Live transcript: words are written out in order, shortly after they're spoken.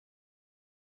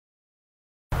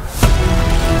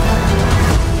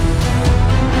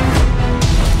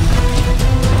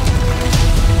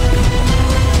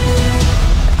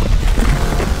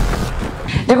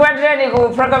Tani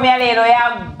ku program ya lero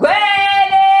ya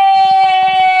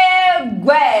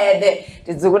Gwede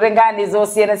tizikutengani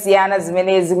zosiyana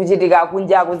zimene zikuchitika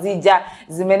kunja kuzija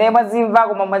zimene mwazimva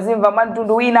koma mwazimva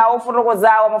mantundu wina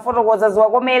ofotokozawa mafotokoza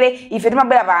ziwakomere ife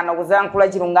timabwera pano kuzalankhula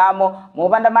chilungamo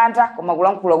mopanda mantha koma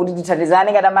kulankhula kuti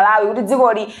tithandizane ngati Malawi kuti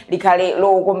dzikoli likhale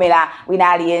lokomera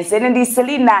wina aliyense. Ine ndi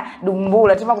Selina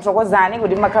Dumbula timakuthokozani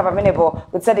kuti makhala pamenepo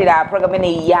kutsatira program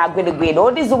ineyi ya Gwede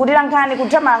oti zikutilankhani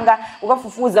kuthamanga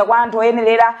kukafufuza kwa anthu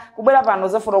oyenerera kubwera pano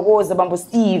zafotokoza bambo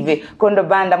Steve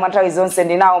Kondobanda mwanthawi zonse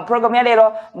ndinawo program ya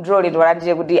lero mdroli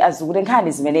ndiwalandire kuti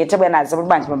azikutenkhani zimene tabwera nazo kuti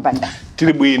bwanji pampanda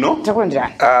tili bwino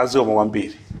takulandirani zikomo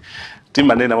kwambiri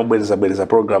timanena mabwereza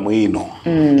programu ino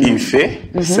ife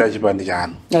sachipandi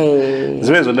chanu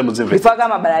zimenezo ndi muzimve ifaka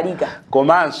mabalalika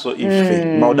komanso ife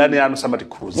maudani anu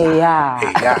samatikhuza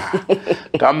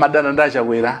kama madana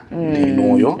ndachakwera ndi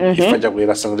inoyo ife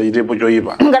chakwera sanachitepo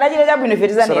choyipa ngadachita chabwino ife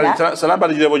tizanena salamba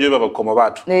tichitepo choyipa pakhomo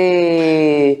pathu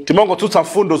timangotsutsa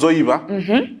mfundo zoyipa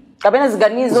kapena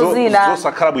ziganizo zina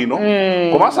zosakhala bwino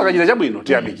komanso akachita chabwino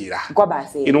tiyamikira kwa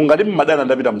basi inu ngati mmadana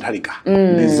ndapita mthalika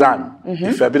ndi zanu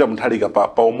ife apita mthalika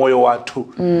pa umoyo wathu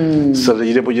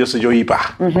sanachitepo chonse choyipa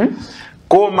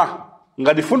koma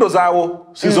ngati fundo zawo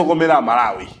sizokomera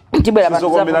Malawi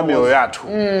sizokomera miyoyo yathu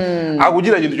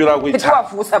akuchita chinthu cholakwitsa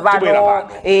tibwera pano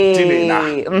tinena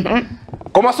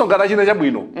komanso ngati achita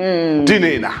chabwino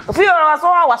tinena fiwelo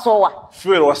wasowa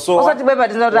osatibwepa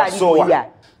tinotaliya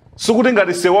sukuti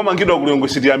ngati sewa wamangidwa kulongo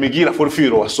sitiyamikira for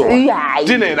fiwelo wasowa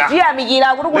tinena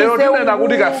tiyamikira kuti lero tinena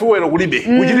kuti kafiwelo kulibe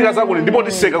kuchitika zakuli ndipo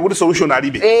tiseka kuti solution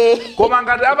alibe koma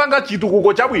ngati apanga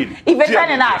chitukuko chabwino ife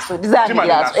tane naso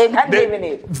tizamikiraso nkhani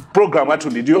imeneyo program yathu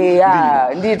ndiyo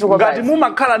ngati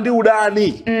mumakhala ndi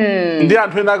udani ndi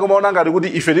anthu ena akumaona ngati kuti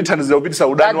ife tithandizira kupitisa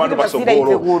udani wanu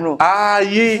pasogolo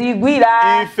ayi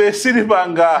ife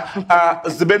silipanga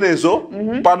zimenezo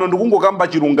pano ndikungokamba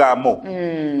chilungamo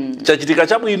chachitika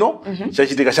chabwino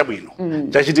chachitika chabwino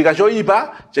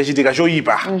chachitika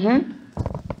choyipa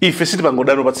ife sitipanga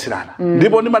udani opatsirana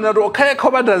ndipo ndimanena kuti okhale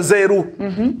khopanda nzeru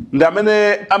ndi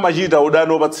amene amachita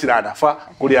udani opatsirana fa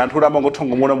kuli anthu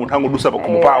amangothongomona munthu angodusa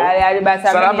pakhomo pawo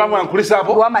salamba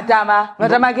mwayankhulisapo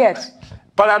matama keti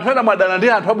pala anthu ena madana ndi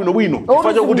anthu abwinobwino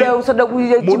chifukwa chokuti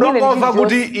munokomva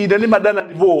kuti ine ndi madana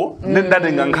ndipo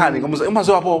ndatenga nkhani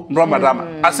umazowapo ndo amatama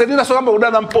asenina sokamba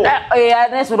kudana mpo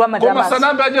koma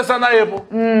sanambe aje sanayepo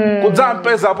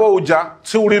kudzampezapo uja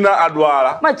tsiku lina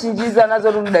adwala machinjiza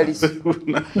nazo ndalisi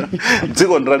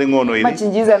dziko ndaling'ono ili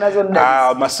machinjiza nazo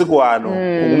ndalisi masiku ano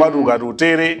ukumatuka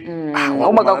tutere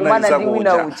umakakumana ndi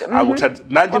wina uja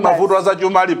nanji mavuto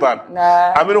azachuma ali pano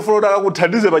amene ufuna kuti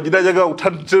akakuthandize pachida chake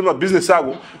akuthandize ma business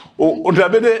ako ndi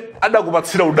amene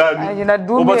adakupatsira udani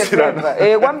opatsirana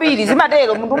kwambiri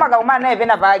zimatero munthu umakakumana naye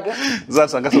pena pake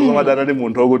zasangaso zomadana ndi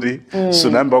munthu okuti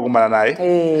sunambe wakumana naye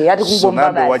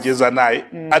sunambe wacheza naye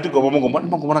ati koma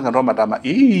mungomona ngati wamatama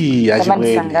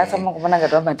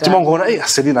timangona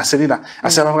aselina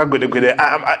akagwedegwede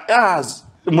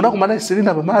munakumana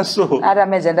Selina pamaso ata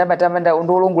meja ndamatama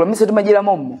ndolongula mise timajira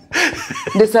mommo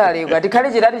ndisaleko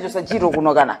atikhale chirati chosachito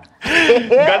kuno kana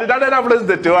ngati tadena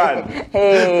president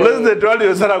wali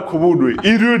yosala khumudwe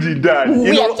irudi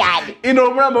ndani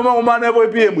ino mlamba mangomana yapo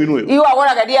PM inuyo iwo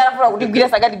akona kadi alafuna kuti gwira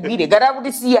sakati gwire gata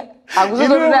kuti siya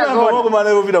akuzozo nazo mangomana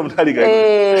yapo vita mthalika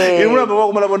ino mlamba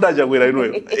mangomana ponda chakwera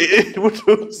inuyo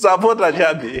mutu supporta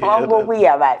chabe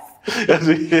wangokwiya basi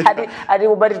ati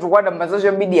kubati tukwanda ma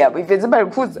social media apo ife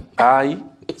zimalikhuza ayi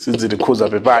sizilikuza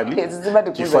pepani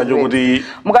chifukwa chokuti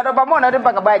mukatopa mona kuti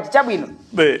mpaka baji chabwino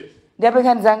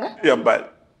ndiyapekhani zanga yambali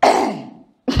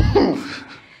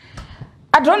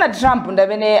Donald Trump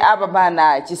ndamene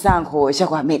apapana chisankho cha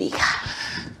ku America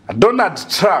Donald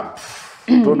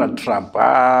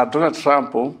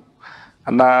Trump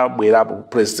anabwerapo ku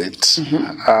president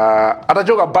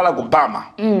atachoka Barack Obama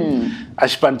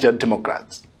achipani cha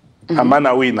Democrats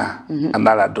amana wina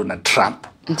anala Donald Trump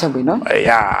chabwino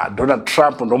Donald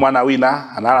Trump ndo mwana wina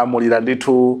analamulira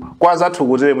ndithu kwanza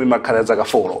tukutire mu makhala zaka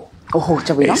 4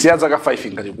 chabwino siya zaka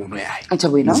 5 ngati kuno yayi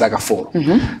chabwino zaka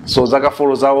 4 so zaka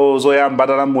 4 zawo zoyamba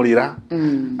atalamulira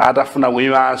atafuna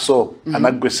kuyimaso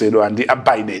anagwesedwa ndi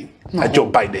Biden Joe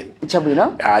Biden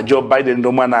chabwino Joe Biden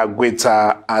ndo mwana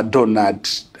agwetsa Donald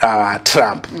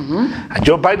Trump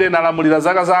Joe Biden alamulira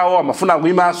zaka zawo amafuna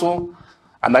kuyimaso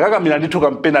andakakamira ndithu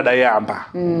kampeni adayamba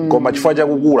koma chifukwa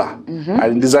chakukula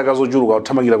ali ndi zaka zochuluka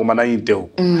kuthamangira kuma 90 uko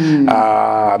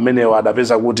amenewo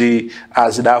adapeza kuti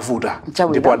zidavuta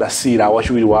ndipo adasira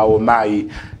wachiwiri wawo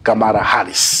mayi Kamala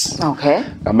Harris. Okay.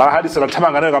 Kamala Harris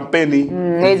anathamanga nayo kampeni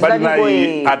bali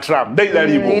nayi a Trump.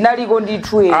 Ndayidalipo. Inaliko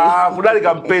ndithwe. Kudali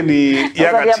kampeni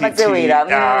yakatiti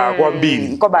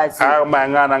kwambiri.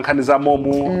 Amayang'ana nkhani za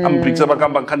momo, amapikisa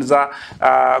pakamba nkhani za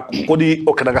kodi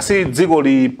okadakasi dziko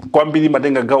li kwambiri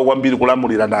matenga gawo kwambiri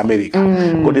kulamulira na America.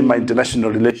 Kodi ma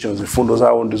international relations fundo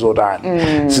zawo ndizotani.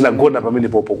 Zinagona pamene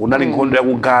popo kunali nkhondo ya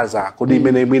ku Gaza, kodi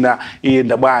imene mwina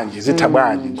iyenda bwanji, zitha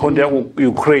bwanji, nkhondo ya ku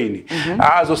Ukraine.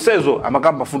 Zonsezo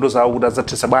amakamba fundo zawo kuti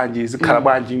azathesa bwanji, zikhala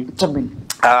bwanji.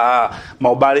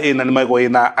 Maubale ena ni maiko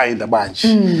ena ayenda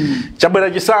bwanji.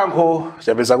 Chabwera chisankho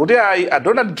chapeza kuti a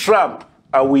Donald Trump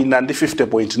awina ndi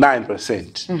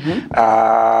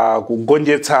 50.9%.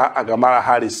 Kugonjetsa a Kamala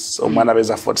Harris omwana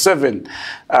peza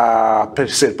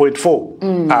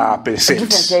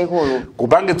 47.4%.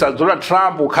 Kupangitsa Donald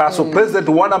Trump ukhaso president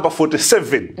wa number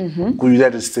 47 ku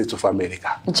United States of America.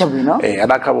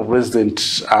 Anakhala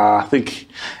president I think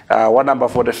wa number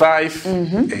 45.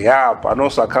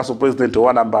 Panoso akhaso president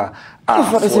wa number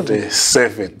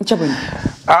 47.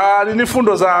 Ni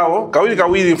fundo zawo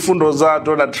kawiri fundo za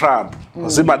Donald Trump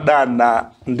zimadana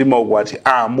ndi maukwati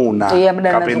amuna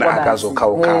kapena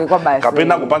akazokhaokha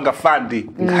kapena kupanga fandi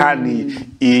nkhani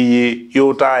iyi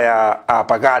yotaya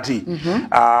pakati.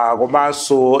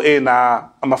 Komanso ena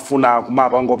amafuna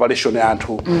kumapanga operation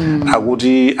anthu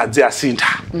akuti adzi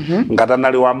asintha ngati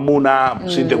anali wamuna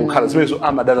musinde kukhala zimenezo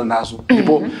amadana nazo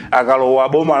ndipo akalowa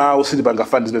boma lawo silipanga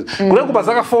fandi zimenezo kuleko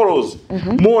pasaka follows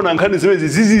muona nkhani zimezi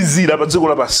zizizira pa dziko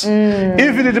lapasi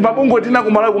even mabungwe tina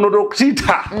kumala kunoto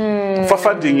kuchitha fa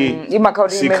funding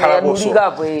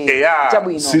imakhautimeneyadulikapo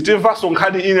sitimvaso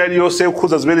nkhani ina iliyonse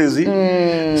kukhuza zimenezi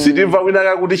sitimva wina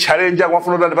kakuti challenge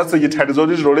akwafuna kuti andipatse chithandizo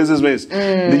kuti tiloleze zimenezi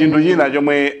ndi chinthu china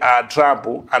chomwe Trump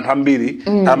anthu ambiri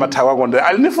amathawa kondera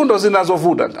ali ni fundo zina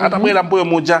zovuta atabwera mbuyo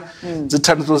muja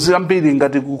zithandizo zambiri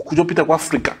ngati kuchopita ku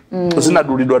Africa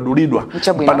zinadulidwa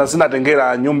pana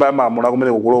zinatengera nyumba ya malamulo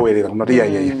kumene kukulowerera kumati iya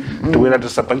tikwena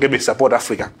tisapangebe support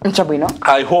Africa.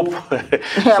 I hope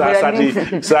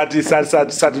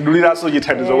satiduliraso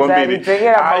chithandizo kwambiri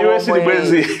US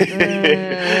libwezi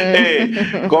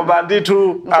koma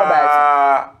ndithu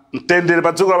mtendere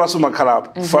pa dziko lapansi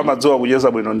makhalapo famadziwa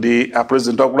kucheza bwino ndi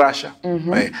president wa Russia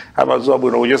amadziwa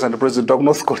bwino kucheza ndi president wa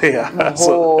North Korea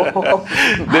so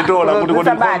ndetola kuti kodi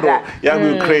nkhondo ya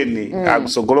Ukraine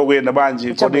akusogolo kuyenda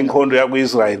bwanji kodi nkhondo ya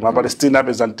Israel mapalestina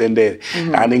apeza mtendere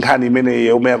ani nkhani imene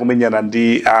yomwe yakumenyana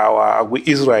ndi ku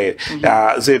Israel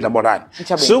zenda morani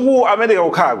siku America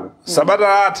kukhaku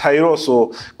sabata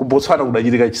athairoso ku Botswana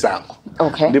kudachitika chisankho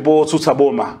ndipo tsutsa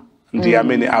boma ndi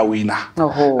amene awina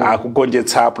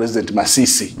kugonjetsa president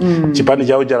Masisi chipani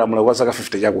chawo chalamula kwa zaka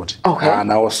 50 chakuti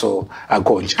nawonso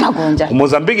agonja ku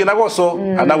Mozambique nakonso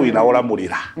anawina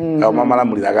olamulira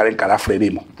amalamulira kale nkala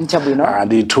Frelimo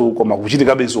ndithu koma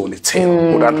kuchitika bezionetsero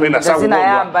kuti anthu ena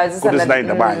sakukondwa kuti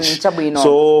zinayenda bwanji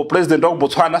so president wa ku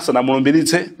Botswana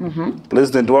sanamulumbiritse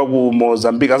president wa ku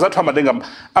Mozambique azathu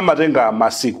amatenga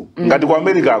masiku ngati ku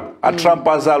America a Trump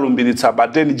azalumbiritsa pa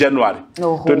 10 January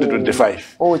 2025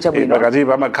 pakati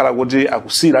pamakhala kuti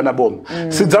akusira na boma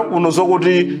sidzakuno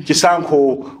zokuti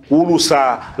chisankho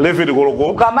ulusa 11 koloko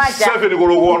 7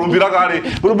 koloko walumbira kale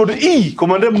kuti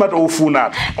koma ndi mmato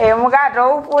ufuna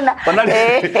mukato ufuna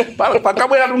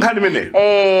pakabwera tunkhani meneyo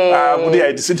kuti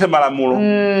ayitisinthe malamulo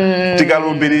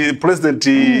tikalumbiri president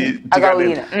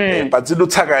tikadena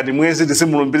padzidutsaka ati mwezi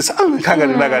tisimulumbirisa khanga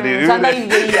ndinakati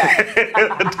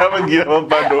tamangira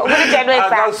mapando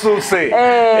akasuse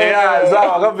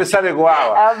zawo akapesane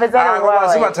kwawa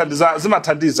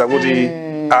zimathandiza kuti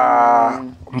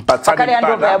mpatsani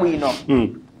mpanda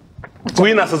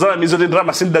wina sazana mizo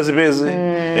tindrama sinda zipeze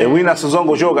wina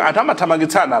sazongo choka anthu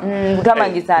amathamangitsana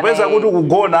kupeza kuti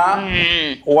kugona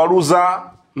waluza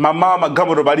mama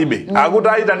magamoto palibe akuti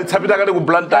aita nitsapita kale ku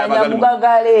Blantyre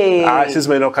makali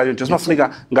sizimene okhayo timafunika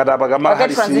ngati apa Kamala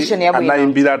Harris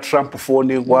anaimbira Trump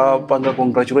phone kwa panga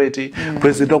congratulate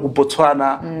president wa ku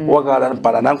Botswana wakala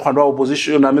mpala na nkhwando wa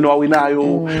opposition amene wawinayo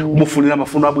kumufunira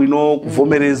mafuno abwino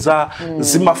kuvomereza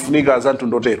zimafunika za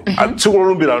ntundotero tsiku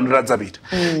lolumbira ndadzapita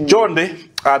chonde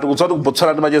tikudzati ku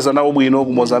Botswana timacheza nawo bwino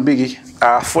ku Mozambique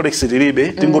forex tilibe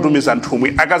tingotumiza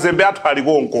nthumwi akazembe athu ali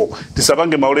konko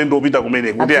tisapange maulendo opita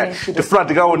kumene kuti tifuna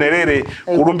tikaonerere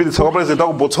kulumbiritsa kwa president wa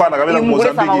ku Botswana kapena ku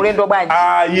Mozambique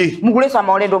mukulesa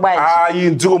maulendo bwanji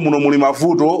dziko muno muli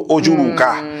mavuto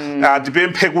ochuluka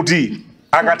tipemphe kuti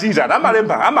akatita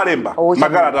amalemba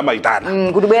makalata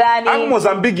amaitana kuti bwerani aku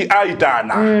Mozambique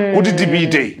aitana kuti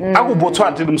tipite aku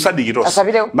Botswana tili musadiki tonse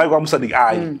maiko amusadiki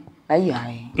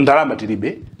ndalama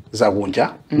tilibe zakunja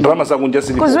ndalama zakunja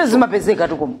zili kuziwe zimapezeka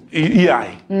tukumu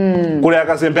iyayi kule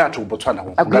akazembe athu kubotswana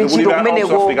ko ngati kuli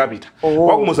kumeneko Africa pita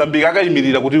kwa ku Mozambique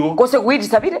akayimirira kuti kose kuiti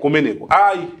sapite kumeneko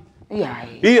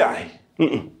ayi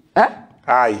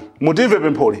ayi mutive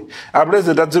pempholi a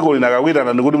president adziko lina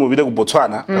akakwitana ndikuti mupite ku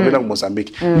Botswana kapena ku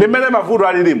Mozambique mmene mavuto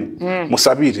alilimu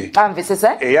musapite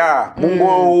amvesesa eya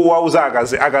mungo wauza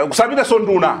kusapite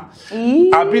sonduna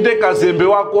apite kazembe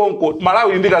wakonko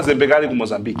Malawi ndi kazembe kali ku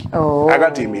Mozambique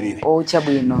akati imirire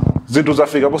chabwino zinthu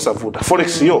zafika posafuna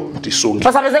forex yo tisungi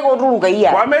pasapezeka otuluka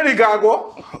iya ku America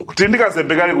ko kuti ndi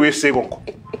kazembe kali ku USA konko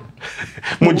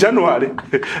mu January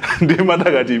ndi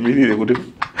madakati imirire kuti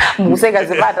museka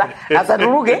zipata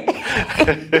asatuluke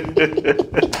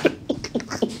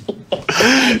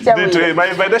Dite my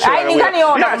invitation. Ai ngani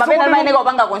mapena maine ko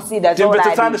banga consider so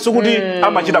like. Timbe sukuti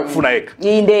amachita kufuna eka.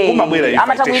 Kumabwera ife.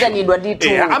 Amatabwira nidwa nditu.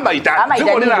 Amaita.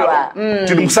 Ndikolera.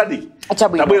 Tili musadi.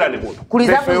 Tabwera ndi muno.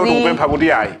 Kulizakuzi kupempha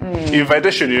kuti ayi.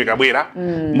 Invitation yo ikabwera.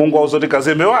 Mungu awuzoti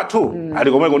kazembe wathu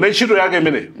ali komeko ne ntchito yake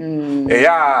imene.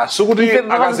 Eya sukuti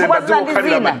akazembe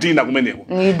dzikokhalira madina kumeneko.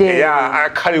 Eya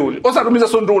akhali uli. Osatumiza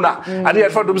sonduna. Ati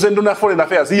afa tumize nduna foreign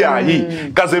affairs yayi.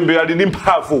 Kazembe ali ndi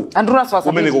mphamvu. Anduna swasa.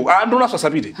 Kumeneko. Anduna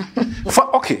swasapite.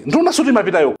 Okay, nduna suti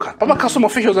mapita yokha. Papa customer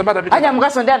officials ambata pita. Anya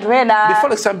mukaso ndi anthu ena. Ndi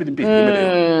forex ambiri mbiri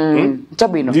imeneyo.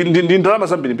 Chabwino. Ndi ndalama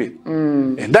zambiri mbiri.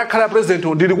 Ndakhala president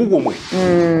ndili kukumwe.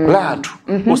 Lathu.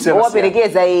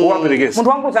 Owaperekeza iyi. Owaperekeza. Munthu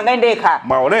wangu dzangaendekha.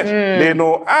 Maone.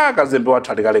 Leno akazembe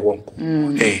wathu alikale konko.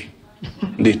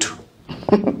 Ndithu.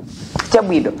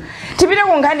 Chabwino. Tipite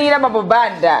kunkhanira babo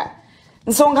banda.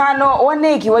 Nsonkhano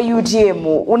waneki wa UTM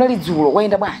unali dzulo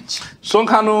wayenda bwanji?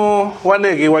 Nsonkhano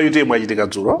waneki wa UTM achitika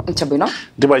dzulo. Chabwino.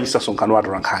 Ndipo achisa nsonkhano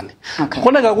watu rankhani.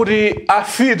 Koneka kuti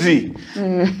afiti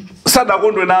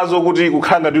sadakondwe nazo kuti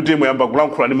kukhala ngati UTM yamba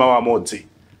kulankhula ndi mawu amodzi.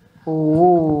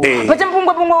 Pacha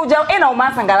mpungwe uja ena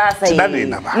umasangalasa iyi.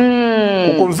 Tinanena ba.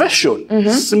 Ku convention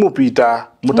simupita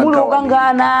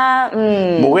mutagawana.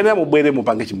 Mukwena mubwere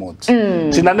mupange chimodzi.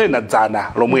 Tinanena dzana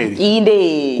lomweli.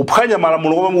 Inde. Kuphwanya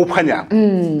malamulo koma mukuphwanya.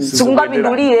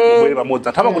 Sikungapindulire. Mubwere pamodzi.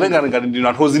 Athama kutenga ngati ndinu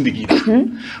anthu ozindikira.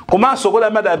 Komanso kola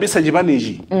amada abisa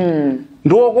chipanichi.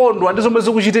 Ndiwokondwa ndi zomwe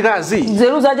zikuchitikazi.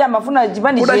 Nzeru zaja amafuna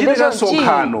chipanichi chidezo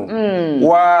nsonkhano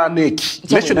wa neki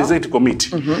National Executive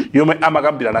Committee yomwe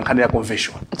amakambira na nkhani ya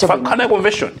convention. Nkhani ya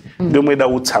convention yomwe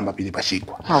idautsa mapiri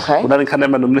pachigwa. Kunali nkhani ya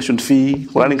nomination fee,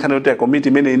 kunali nkhani ya committee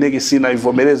imene ineki sina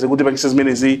ivomereze kuti pakisa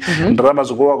zimenezi ndalama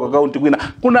zikulowa ku account kwina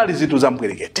kunali zinthu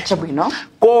zampwerekete. Chabwino.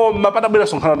 Koma patabwera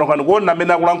nsonkhano kuona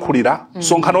amene akulankhulira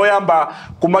nsonkhano oyamba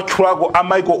kumatchulako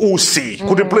amaiko usi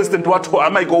kuti president wathu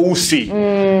amaiko usi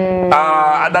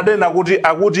adanena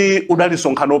kuti udali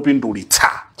nsonkhano opindulitsa.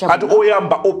 Ati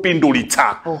oyamba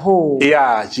opindulitsa.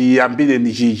 Ya chiyambire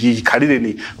ni chikhalire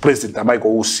ni president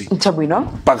amaiko usi. Chabwino.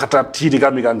 Pakatapitiri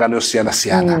kamikangano yosiyana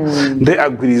nde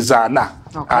agwirizana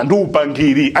ndi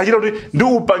upangiri achita kuti ndi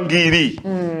upangiri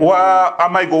wa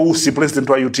amaiko usi president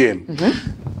wa UTM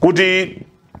kuti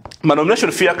ma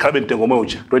nomination fee akhalabe mtengo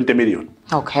mweucha 20 million.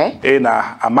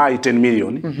 Ena amayi 10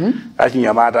 million.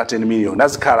 Achinyamata 10 million.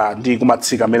 Azikhala ndi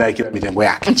kumatsika amene ayikira mitengo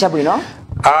yake. Chabwino.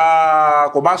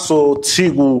 Komanso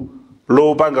tsiku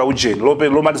lopanga ujeni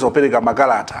lomaliza kupereka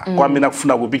makalata kwa amene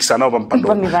akufuna kupikisana nawo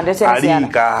pampando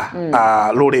alika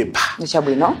lolemba.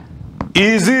 Chabwino.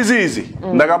 Izi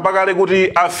ndakambakale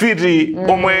kuti afiti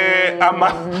omwe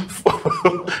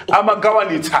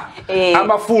amagawanitsa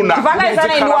amafuna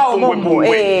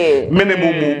mene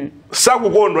mumu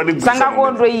sakukondwa ndi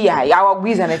sangakondwe iya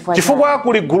awagwiza na ifanya chifukwa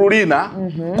kuli gulu lina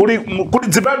kuli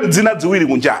dzipani dzina ziwiri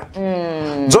kunjalo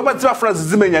zomwe zimafuna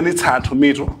zimenyanitsa anthu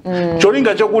mito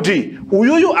cholinga chokuti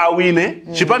uyuyu awine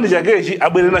chipani chakechi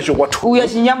abwere nacho kwathu uya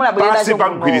chinyamula abwere nacho pa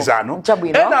mgwirizano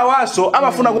ena waso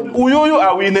amafuna kuti uyuyu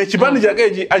awine chipani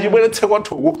chakechi achibweretse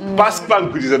kwathu pasi pa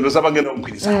mgwirizano zapangena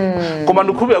mgwirizano koma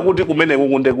ndikhulupirira kuti kumene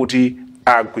kukunde kuti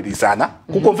agwirizana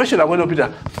ku convention akwene opita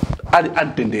ali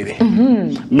antendere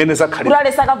mene zakhali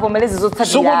kulale sakavomelezi zotsatira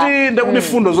sukuti ndekuti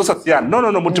fundo zosasiyana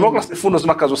no mu democracy fundo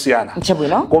zimakazosiyana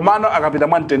komano akapita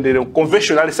mwantendere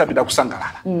convention ali sapita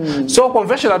kusangalala so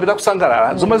convention apita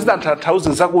kusangalala zomwe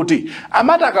zitanthauza zakuti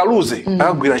amata akaluze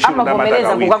akagwira ntchito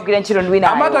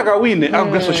ndamata amata akawine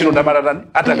akagwira ntchito ndamata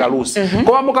atakaluze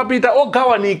koma mukapita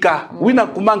ogawanika wina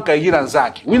kumankayira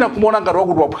nzake wina kumuona ngati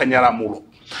wakuti waphwanya lamulo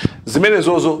zimene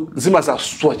zozo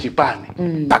zimazaswa chipani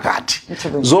pakati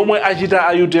zomwe achita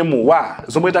a UTM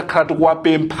zomwe takhala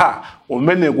tikuwapempha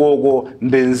umene koko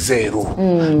ndenzeru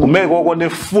kumene koko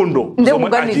nefundo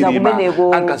zomwe achilima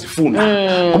ankazifuna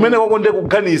kumene koko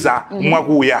ndekuganiza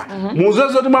mwakuya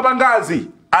muzozo ti mwapangazi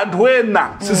anthu ena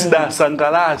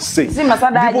sizidasangalase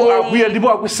ndipo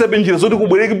akuisebenjera zoti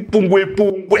kubwereke pungwe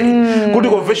kuti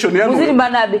convention yanu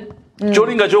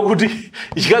cholinga chokuti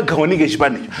chikagawanike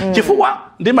chipanicho chifukwa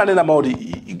ndimanena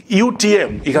mauti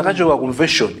UTM ikakachoka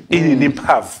convention ili ndi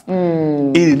mphamvu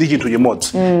ili ndi chinthu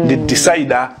chimodzi ndi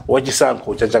decider wa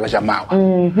chisankho cha chaka cha mawa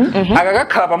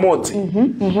akakakhala pamodzi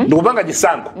ndikupanga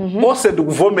chisankho onse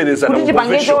ndikuvomereza na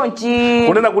convention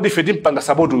kunena kuti ife timpanga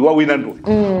support wa wina nduwe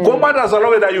koma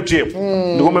atazalowera UTM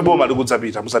ndikomwe boma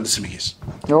likudzapita musandisimikiza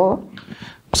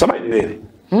musamayilere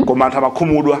koma anthu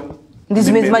amakhumudwa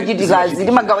ndizimene zimachitikazi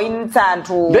timagawinitsa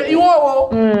anthu nde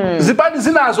iwowo zipani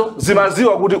zinazo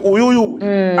zimaziwa kuti uyuyu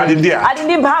ali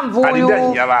ndi mphamvu uyu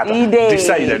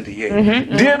decide ndiye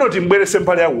ndiyeno timbwerese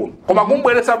mpale yakuno koma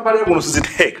kumbweresa mpale yakuno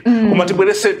sizitheka koma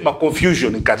tibwerese ma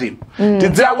confusion mkatimo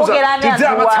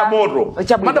tidzapatsa moto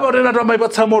madapatena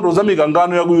tamayipatsa moto za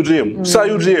mikangano ya ku UTM sa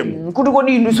UTM kuti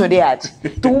kodi induso ndi ati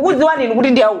tikukudziwani inu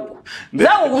kuti ndi auko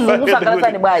zawo kuzungusa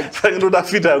bwaji ndo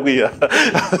dafita kuya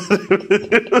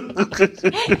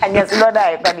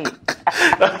anyasilodayo kani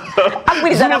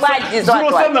akwirizana bwaji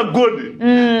zotwa sana godi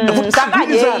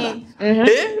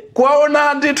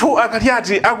kwaona ndithu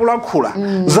akati akulankhula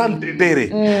za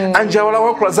mtendere anjawala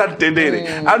kwakhula za mtendere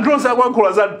anthu onse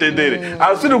akulankhula za mtendere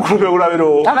asiti kukhulupe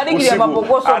kulawero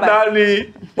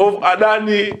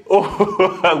adani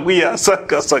akwiya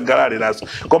sangalale nazo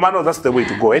koma no that's the way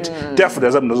to go it tiafuta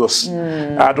za mno zonse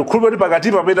tukhulupe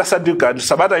pakati pameta sadika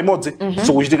sabata imodzi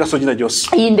sikuchitika sochina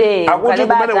chonse inde akuti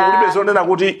kumene kulibe zonena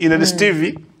kuti ine ndi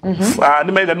Steve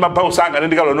ndimaita ndi mabausa anga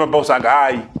ndikalo ndi mabausa anga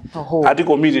ayi ati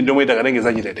komiti ndio mwita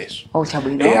kanengeza chitetezo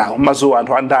mazuwa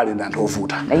anthu andale ndi anthu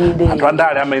ovuta anthu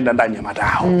andale amayenda ndi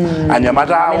anyamatawo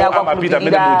anyamatawo amapita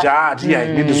mene muja ati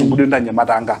ayi ndizungudwe ndi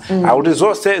anyamatanga akuti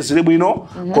zonse zili bwino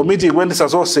komiti ikuyendesa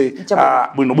zonse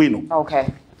bwinobwino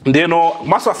ndeno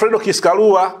maso Fredo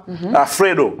Kiskalua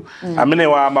Fredo amene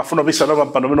wa mafuno pisa na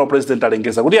mpando meno president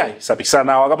alengeza kuti ayi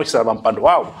sapikisana wakapikisana pa mpando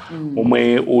wawo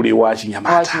omwe uli wa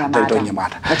Chinyamata ndito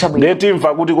Nyamata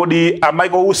netimva kuti kodi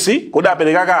amaiko usi kodi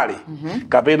apereka kale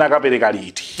kapena kapereka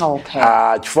liti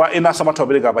chifukwa ena samatha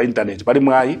apereka pa internet pali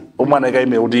mwayi omwana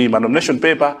ikaime kuti ma nomination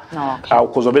paper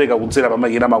ukhozopereka kudzera pa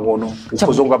makina makono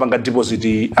ukhozonga panga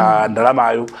deposit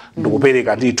ndalamayo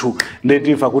ndikupereka ndithu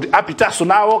netimva kuti apitaso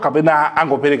nawo kapena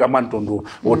angopereka mantundu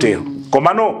otero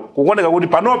komano kukoneka kuti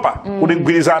panopa kuli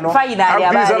mgwirizano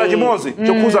agwirizana chimozi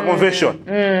chokhuza convention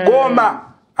koma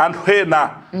anthu ena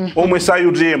omwe sa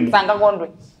UTM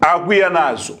akwiya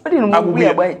nazo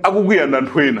akukwiya na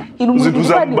anthu ena zinthu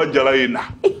za mbanja la ena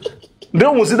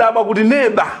ndio muzidaba kuti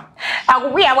neba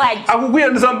akukwiya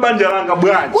ndi za mbanja langa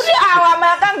bwanji kuti awa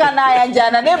makanga naye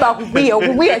njana neba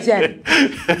akukwiya chani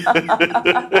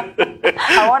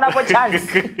awana po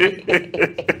chance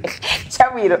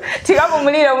chabwino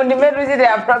tikapumulira mu ndimene tichite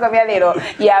ya program ya lero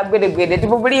ya Gwede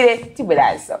tipumulire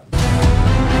tibweranso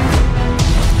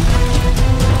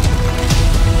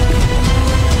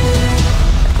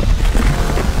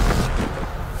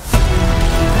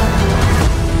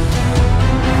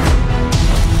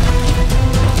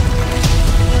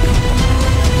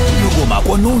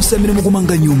kwa nonse amene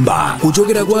mukumanga nyumba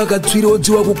kuchokera kwa akatswiri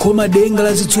odziwa kukhoma denga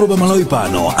la zitsulo pa Malawi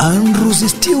pano Andrews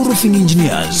Steel Roofing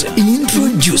Engineers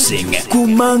introducing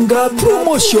kumanga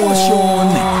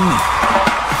promotion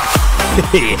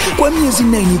kwa miyezi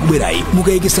 9 kubwerayi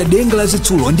mukayikisa denga la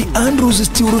zitsulo ndi Andrews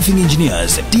Steel Roofing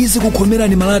Engineers tizi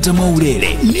kukhomerani malata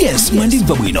mwaulere yes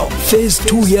mwandimva bwino phase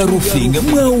 2 ya roofing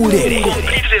mwaulere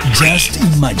just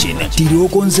imagine tili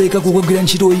okonzeka kukagwira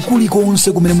ntchito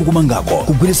kulikonse kumene mukumangako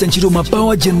kugwiritsa ntchito ma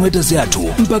power generators yathu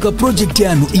mpaka project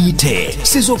yanu ite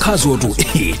sizokhazotu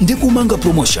ndi kumanga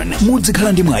promotion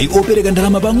mudzikhala ndi mwayi opereka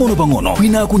ndalama pang'ono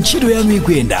kwina ku ntchito yanu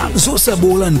ikuyenda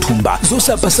zosabola nthumba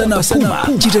zosapasana kuma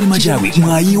chitani machawi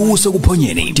mwayi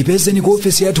usakuponyeni tipezeni ku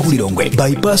ofisi yathu kulilongwe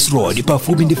bypass road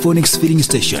pafupi ndi Phoenix filling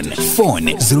station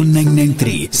phone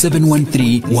 0993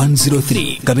 713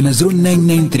 103 kapena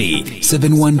 0993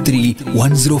 713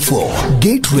 104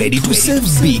 get ready to save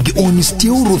big on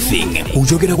steel roofing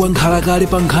kuchokera kwa nkhalakale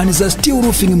pa nkhani za steel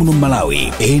roofing muno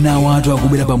Malawi ena watu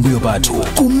akubwera pambuyo pathu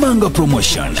kumanga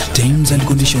promotion terms and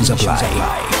conditions apply.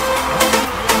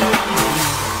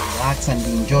 And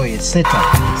enjoy a setup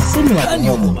similar to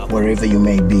home wherever you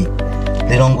may be.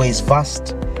 Lilongwe is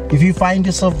vast. If you find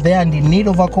yourself there and in need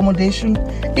of accommodation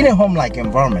in a home-like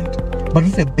environment, but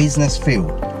with a business feel,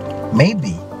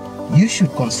 maybe you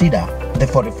should consider the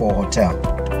 44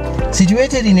 Hotel.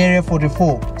 Situated in Area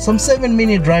 44, some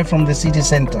 7-minute drive from the city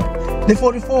center, the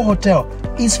 44 Hotel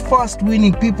is fast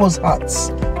winning people's hearts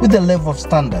with the level of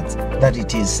standards that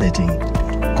it is setting.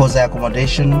 Cozy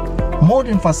accommodation,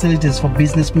 modern facilities for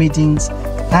business meetings,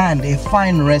 and a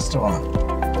fine restaurant.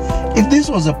 If this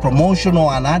was a promotion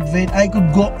or an advert, I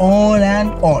could go on and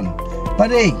on.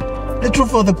 But hey, the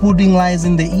truth of the pudding lies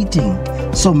in the eating.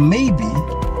 So maybe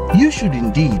you should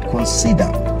indeed consider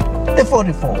the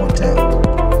 44 Hotel.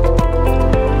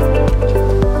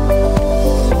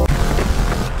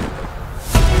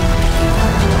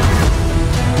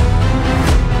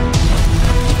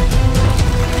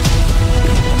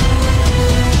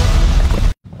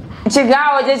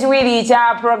 Chigawo chachiwiri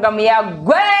cha program ya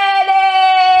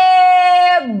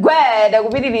Gwede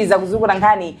kupitiriza kuzungulira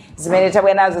nkhani zimene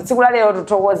tabwera nazo tsiku la lero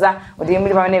tuthokoza kuti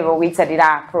muli pamenepo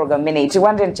kuitsatira program imeneyi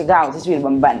tikwandire chigawo chachiwiri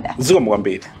pambanda zikomo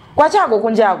kwambiri kwachako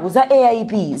kunjaku za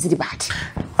AIP zili pati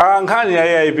nkhani ya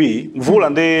AIP mvula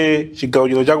ndi chigawo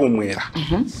chino chakumwera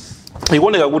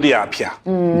ikuoneka kuti yapya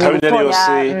nthawi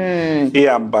iliyonse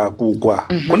iyamba kugwa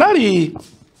kunali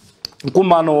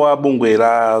mkumano wa bungwe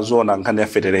la zona nkhani ya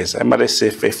fetereza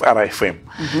MRSF RFM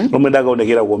lomwe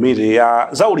dakaonekera komiti ya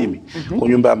zaulimi ku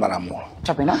nyumba ya malamulo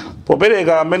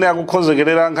popereka amene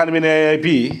akukonzekerera nkhani imene ya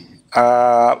AIP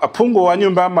aphungu wa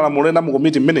nyumba ya malamulo ena mu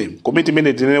komiti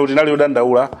imene tinene kuti nali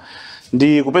yodandaula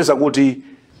ndi kupeza kuti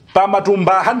pa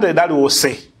matumba 100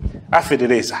 aliwonse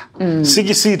afetereza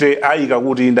sikisite ayika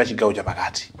kuti nda chigawo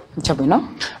chapakati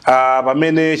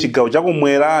pamene chigawo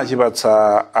chakumwera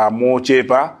chipatsa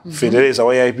mochepa fetereza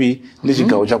wa AIP ndi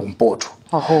chigawo chakumpoto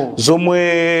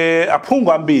zomwe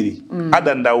aphungu ambiri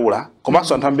adandaula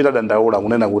komanso anthu ambiri adandaula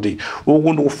kunena kuti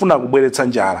uku ndikufuna kubweretsa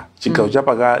njala chigawo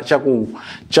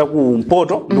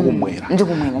chakumpoto ndi kumwera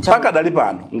pakadali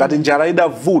pano ngati njala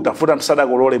idavuta futi anthu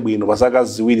sadakolole bwino pa zaka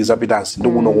ziwiri zapitazi ndi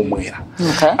kuno kumwera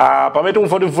pamene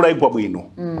tikumva kuti mvula igwa bwino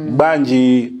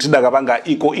bwanji tidakapanga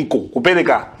iko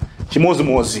kupereka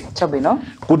chimozimozi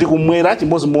kuti kumwera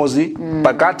chimozimozi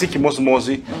pakati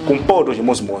chimozimozi kumpoto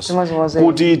chimozimozi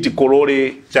kuti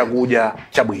tikolole chakudya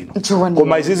chabwino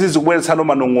koma izizi zikubweretsano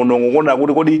manong'onong'o kuona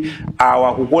kuti kodi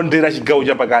awa kukondera chigawo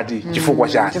chapakati chifukwa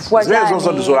chani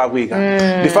zimenezo ndi zolakwika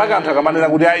ndifaka anthu akamanena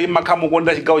kuti ayi makhamu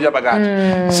kukondera chigawo chapakati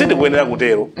sitikuyenera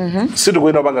kutero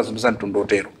sitikuyenera kupanga zinthu za mtundu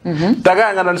otero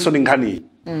takayang'ana ndi nkhaniyi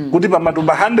kuti pa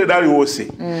matumba 100 aliwonse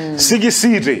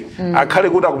sikisite akhale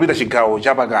kuti akupita chigawo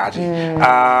chapakati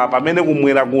pamene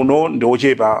kumwera kuno ndi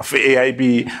ochepa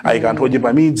AIP ayika anthu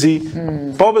ochepa midzi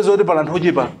popeza kuti pala anthu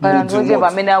ochepa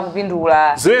pamene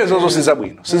akupindula zimenezo zonse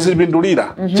zabwino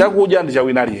sizipindulira chakudya ndi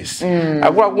chawina aliyense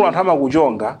akuluakulu anthu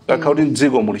amakuchonga kakhala kuti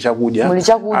mdziko muli chakudya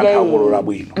anthu akolola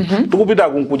bwino tikupita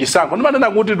kuchisankho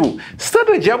ndimanena kuti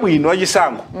strategy yabwino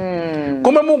yachisankho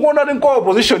koma mukuona kuti nko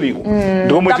opposition iko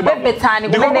ndikomwe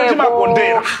ndikomwe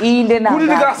timakondera kuti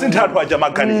tikasintha anthu aja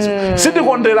maganizo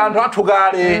sitikondera anthu athu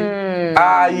kale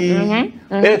ayi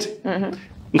eti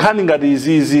nkhani ngati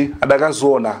izizi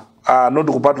adakaziona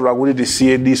noti kupatula kuti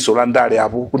tisiye diso la ndale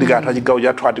apo kuti kanthu achigawo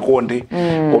chathu atikonde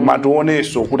koma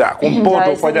tionenso kuti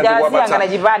kumpoto kwachatikwapatsa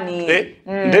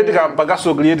ndeti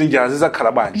kampakaso create njira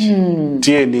zizakhala bwanji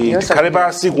tiyeni tikhale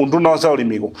pansi kunduna wa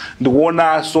zaulimiko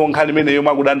ndikuonanso nkhani imene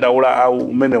yomwe akudandaula au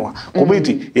umenewa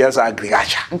komiti ya za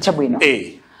agriculture chabwino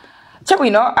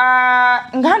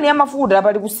nkhani ya mafuta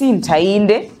pali kusintha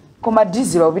inde koma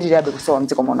diesel upitirirabe kusowa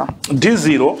mdziko muno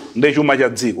diesel ndi chuma cha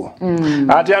dziko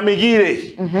ati amikire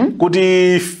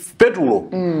kuti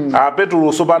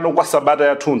petulo sopano kwa sabata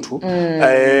ya thunthu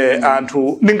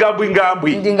anthu ndingambwi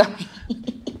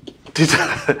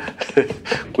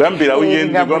kuyambira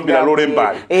weekend kuyambira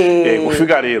lolembali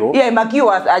kufika lero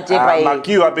makiwa achepa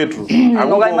makiwa petro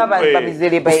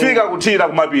kufika kuthira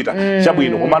kumapita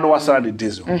chabwino komano wasala ndi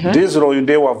diesel uyu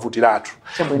ndiye wavutiratu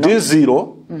diesel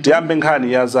tiyambe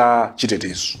nkhani ya za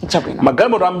chitetezo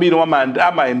magalimoto ambiri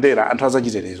amayendera anthu aza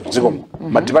chitetezo zikomo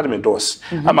ma department onse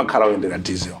amakhala oyendera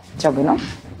diesel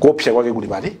kuopsa kwake kuli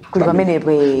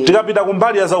pamenepo tikapita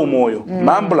kumbali ya za umoyo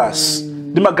maambulance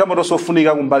ndi magalimoto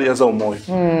sofunika kumbali ya za umoyo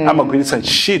amagwiritsa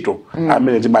ntchito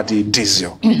amene timati diesel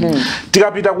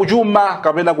tikapita kuchuma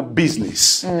kapena ku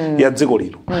business ya dziko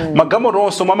lino magalimoto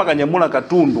onse amakanyamula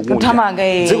katundu kunja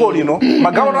dziko lino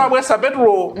magalimoto abwesa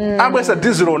petrol abwesa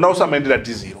diesel nawonso amayendera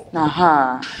diesel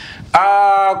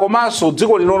komanso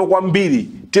dziko lino kwambiri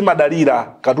timadalira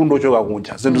katundu ochoka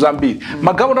kunja zinthu zambiri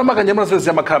magalimoto amakanyamula zimene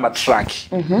zimakhala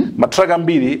matraki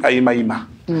ambiri ayimayima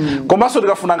komanso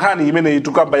tikafuna nkhani imene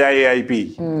itukamba ya AIP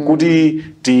kuti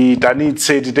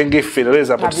titanitse titenge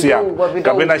fetereza potisiya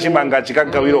kapena chimanga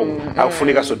chikagawiroko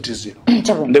akufunikanso diesel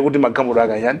ndekuti magalimoto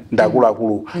akayani ndi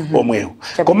akuluakulu omwewo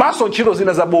komanso ntchito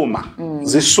zina za boma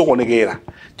zisokonekera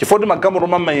chifukwa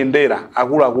magalimoto amayendera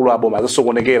akuluakulu aboma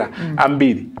zisokonekera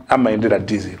ambiri amayendera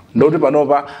diesel ndikuti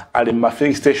panopa ali ma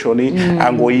filling station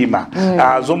angoyima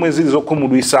zomwe zili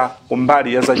zokhumudwisa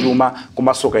kumbali ya zachuma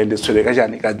komanso kayendetsedwe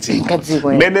kachani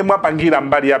kadziko mene mwapangira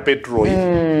mbali ya petrol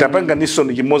tapanga niso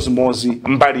ni chimozimozi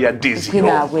mbali ya diesel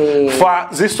fa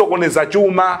zisokoneza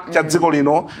chuma cha dziko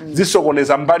lino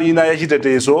zisokoneza mbali ina ya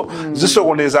chitetezo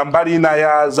zisokoneza mbali ina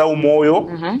ya zaumoyo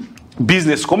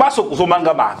business komaso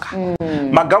kuzomanga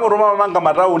magamo roma manga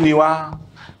matauniwa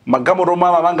magamo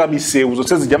roma manga miseu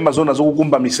zose zijamba zona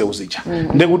zokukumba miseu zija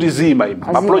ndekuti zima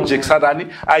ma projects atani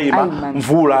ayima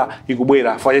mvula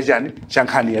ikubwera fa chani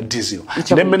chankhani ya diesel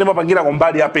ndemene mapangira ko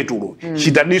mbali ya petrol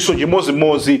chidaniso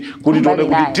chimozimozi kuti tione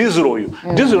kuti diesel uyu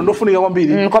diesel ndofunika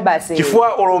kwambiri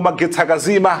chifukwa olo magetsa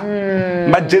kazima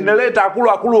ma generator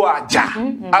akulu aja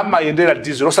amayendera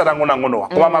diesel osatangona ngonowa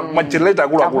koma ma generator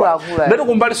akulu ndeti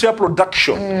kumbaliso ya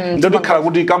production ndeti khala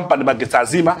kuti company magetsa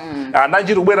azima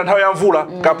ananjiri kubwera nthawi ya mvula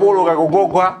kapolo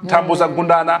kakogogwa thambo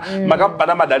zagundana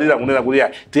makampani amadalira kunena kuti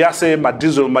tiyase ma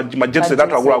diesel ma jetset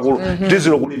akulu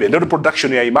diesel kulibe ndeti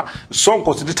production yaima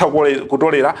sonko zititha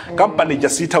kutolera company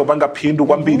jasitha kupanga phindu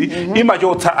kwambiri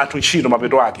imachotsa anthu ntchito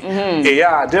mapeto ake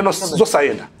ndeno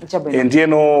zosayenda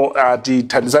ndiyeno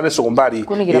tithandizanenso kumbali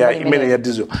ya imene ya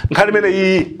diesel nkhali imene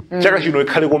iyi chaka chino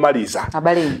ikhale komaliza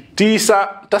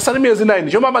tasali miyezi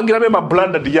 9 chomapangira me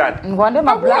mablanda ndiyani ngwande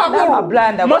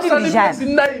mablanda miyezi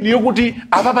 9 yokuti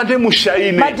apapa ndi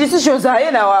mushaine ma decisions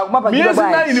ayena wa kumapangira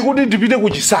bwanji miyezi 9 kuti ndipite ku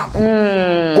chisamu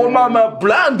koma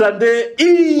mablanda nde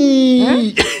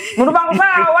munthu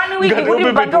pangofala 1 week kuti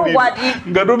mpaka ukwati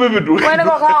ngatopepetu kwene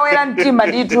kokawera mtima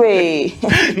nditwe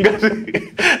ngati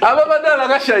apapa ndala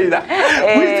kashaira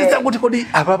kuitsa kuti kodi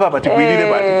apapa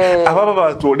patikwirire bati apapa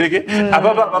pationeke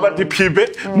apapa tiphipe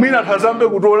mwina thazambe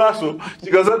kutolaso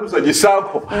chikazadusa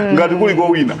chisapo ngati kuli ko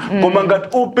wina koma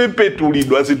ngati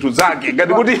opepetulidwa zinthu zake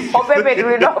ngati kuti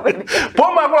opepetulidwa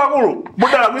poma akulu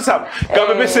mudala kwisapo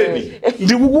kapepeseni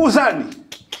ndikukuuzani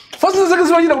fasi zake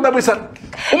zimachita kudabwisa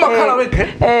umakhala wekhe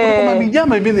koma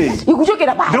minyama imeneyi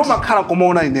ikuchokera pati ndio makhala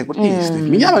komaona ine kuti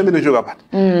minyama imene ichoka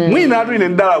pati mwina atu ine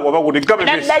ndala kwa pakuti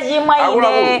kapepesi akulu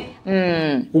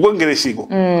kukongereshiko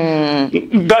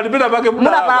ngati pena pake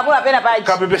mudala pena pake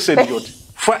kapepeseni choti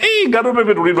fa ngati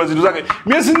pepetulidwa zinthu zake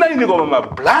miyezi 9 koma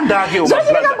mablanda ake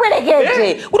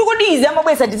zochitikakwelekete kuti kodi izi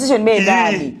amabwesa decision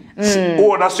mendani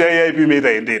uona so ya IP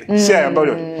metaendere si ayamba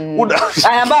lyo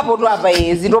ayambapo tu apa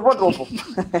zitopotopo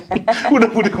kuda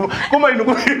kuti koma ino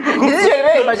decision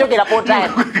imene machokera potime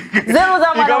zero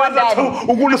za mwana wa ndani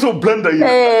ukuna so blanda ino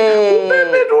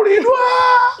upepetulidwa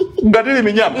ngatili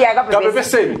minyama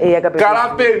kapepeseni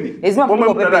kalapeni koma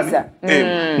mudala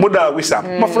mudala kwisa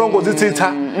mafulongo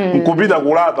zitsitsa nkupita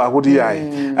kulapa kuti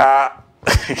yayi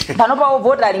panopa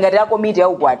ovota alingati a komiti ya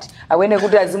ukwati akwene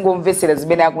kuti azingomvesera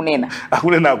zimene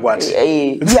akunena akwati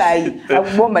yayi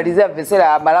akubomba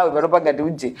lizamvesera Malawi panopa ngati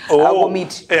uje a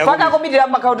komiti faka komiti la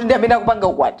makauti ndi amene akupanga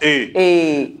ukwati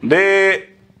nde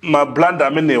mablanda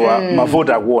amenewa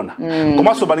mavota akuona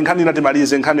komanso pali nkhani inati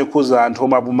malize nkhani yokhuza anthu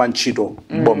omwe apuma ntchito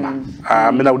boma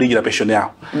amene akudikira pension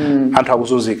yawo anthu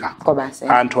akuzunzika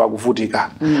anthu akuvutika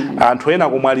anthu ena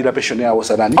akumwalira pension yawo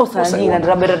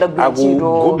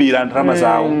akugubira ndalama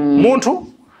zawo munthu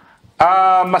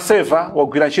maseva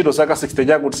wagwira ntchito zaka 60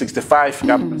 chakuti 65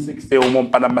 kapena 60 umo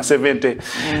mpaka ma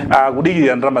 70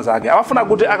 kudikira ndalama zake amafuna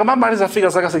kuti akamamaliza fika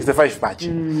zaka 65 pachi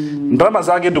ndalama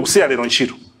zake ndikusiya lero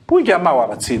ntchito kuja mawa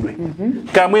apatsidwe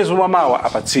kamwezi mwa mawa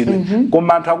apatsidwe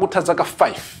koma anthu akutha zaka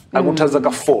 5 akutha zaka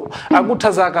 4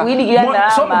 akutha zaka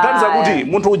so muganiza kuti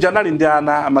munthu uja anali ndi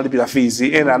ana amalipira fees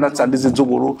ena anatsandiza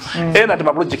zidzukulu ena ndi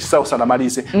ma projects sawo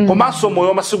sanamalize komanso moyo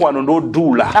wa masiku ano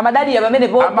ndodula amadalira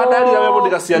pamenepo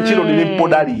ndikasiya ntchito ndi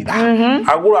mpodalira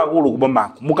akulu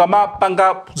kubomako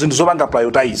mukamapanga zinthu zopanga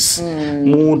prioritize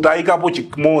mutayikapo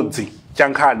chimodzi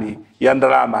chankhani ya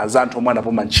ndalama za anthu omwe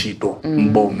anapuma ntchito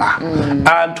mboma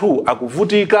anthu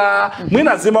akuvutika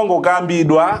mwina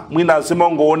zimangokambidwa mwina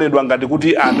zimangoonedwa ngati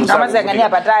kuti anthu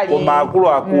koma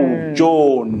akulu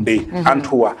chonde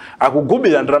anthuwa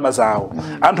akugubira ndalama zawo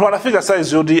anthu anafika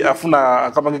size yoti afuna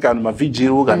akapangika ni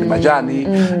mavijiru kani majani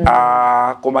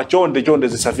koma chonde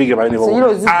zisafike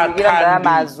pamenepo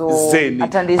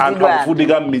anthu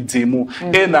akuvutika m'midzimu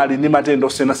ena ali ndi matenda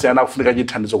osiyanasiyana akufunika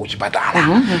chithandizo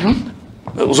kuchipatala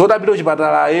zodapita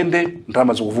kuchipatala ayende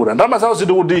ndalama zikuvuta ndalama zawo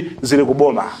zili kuti zili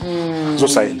kuboma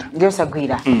zosayenda ndio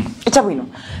sagwira chabwino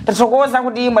tathokoza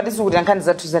kuti mwatisukuti nkhani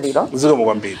zathu za lero zikomo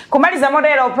kwambiri kumaliza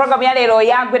modelo program ya lero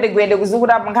ya Gwede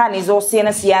kuzikuta nkhani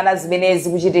zosiyana-siyana zimene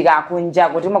zikuchitika kunja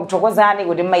kuti makuthokozani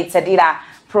kuti mmaitsatira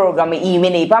program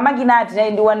imene pamakinati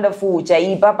nayi ndi wonderful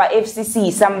chaipa pa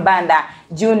FCC Sambanda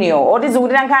Junior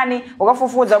otizikutira nkhani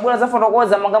ukafufuza bwera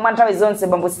zafotokoza monga mwa nthawi zonse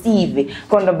bambo Steve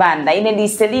Kondobanda ine ndi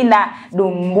Selina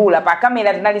Dumbula pa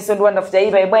kamera tinalinso ndi wonderful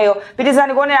chaipa ibweyo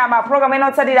pitizani kuonera ma program ena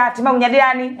otsatira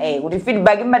timakunyadirani kuti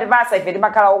feedback mmatipasa ife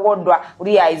timakhala okondwa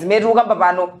kuti ayi zimene tikukamba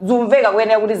pano zumveka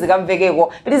kuyenera kuti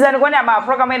zikamvekeko pitizani kuonera ma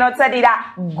program ena otsatira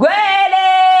Gwede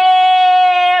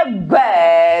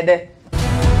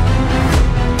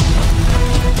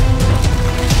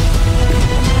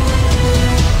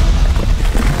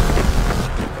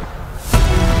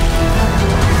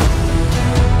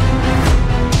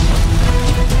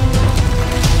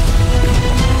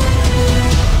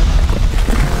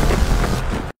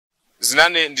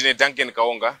Zinane ndine Duncan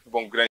Kaonga